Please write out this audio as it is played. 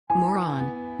More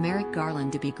on Merrick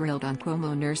Garland to be grilled on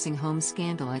Cuomo nursing home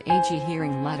scandal at AG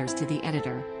hearing letters to the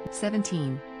editor.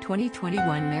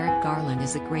 2021 Merrick Garland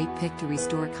is a great pick to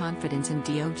restore confidence in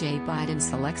DOJ. Biden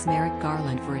selects Merrick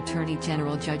Garland for Attorney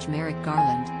General. Judge Merrick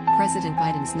Garland, President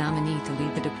Biden's nominee to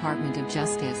lead the Department of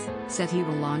Justice, said he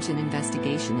will launch an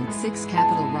investigation into 6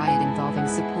 Capitol riot involving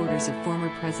supporters of former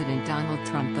President Donald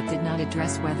Trump, but did not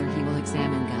address whether he will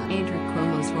examine Andrew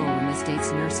Cuomo's role in the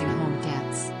state's nursing home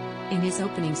deaths. In his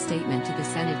opening statement to the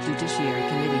Senate Judiciary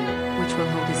Committee, which will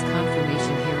hold his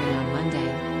confirmation hearing on Monday,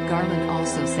 Garland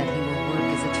also said he will work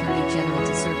as Attorney General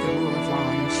to serve the rule of law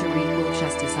and ensure equal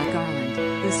justice. Garland,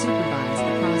 who supervised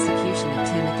the prosecution of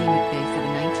Timothy McVeigh for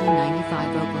the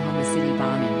 1995 Oklahoma City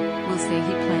bombing, will say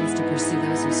he plans to pursue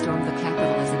those who stormed the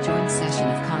Capitol as a joint session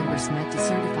of Congress met to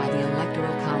certify the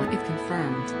Electoral College. If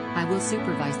confirmed, I will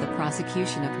supervise the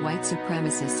prosecution of white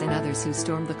supremacists and others who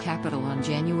stormed the Capitol on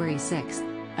January 6.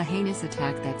 A heinous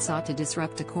attack that sought to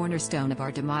disrupt a cornerstone of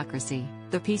our democracy,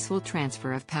 the peaceful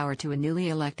transfer of power to a newly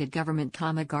elected government,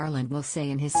 Garland will say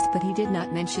in his but he did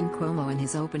not mention Cuomo in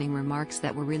his opening remarks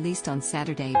that were released on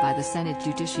Saturday by the Senate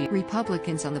Judiciary.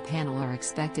 Republicans on the panel are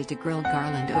expected to grill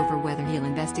Garland over whether he'll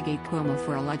investigate Cuomo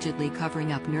for allegedly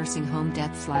covering up nursing home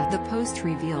deaths. The Post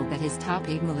revealed that his top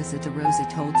aide Melissa DeRosa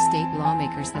told state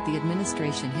lawmakers that the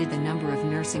administration hid the number of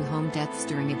nursing home deaths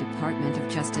during a Department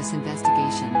of Justice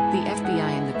investigation. The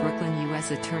FBI and the Brooklyn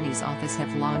U.S. Attorney's Office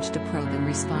have launched a probe in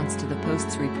response to the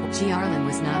Post's report. Garland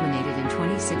was nominated in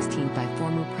 2016 by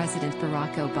former President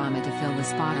Barack Obama to fill the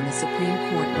spot on the Supreme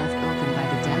Court left open by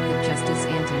the death of Justice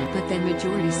Antonin. But then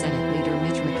Majority Senate Leader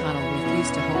Mitch McConnell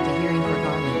refused to hold a hearing for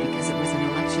Garland because it was an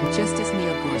election. Justice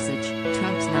Neil Gorsuch,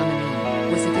 Trump's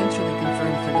nominee, was eventually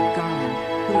confirmed for the Garland,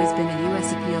 who has been a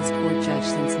U.S. Appeals Court judge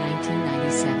since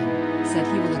 1997, said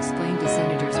he will explain to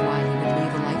senators why he would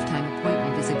leave a lifetime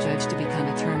appointment as a judge to become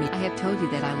attorney. I have told you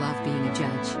that I love being a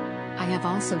judge. I have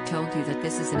also told you that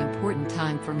this is an important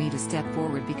time for me to step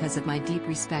forward because of my deep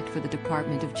respect for the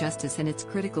Department of Justice and its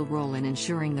critical role in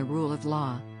ensuring the rule of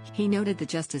law. He noted the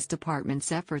Justice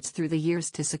Department's efforts through the years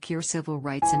to secure civil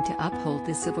rights and to uphold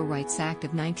the Civil Rights Act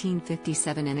of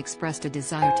 1957 and expressed a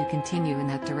desire to continue in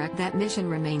that direction. That mission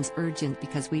remains urgent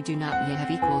because we do not yet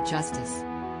have equal justice.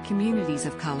 Communities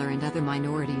of color and other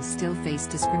minorities still face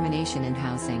discrimination in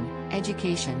housing,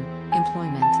 education,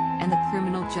 employment, and the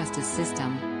criminal justice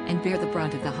system, and bear the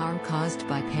brunt of the harm caused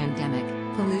by pandemic,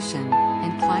 pollution,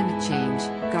 and climate change.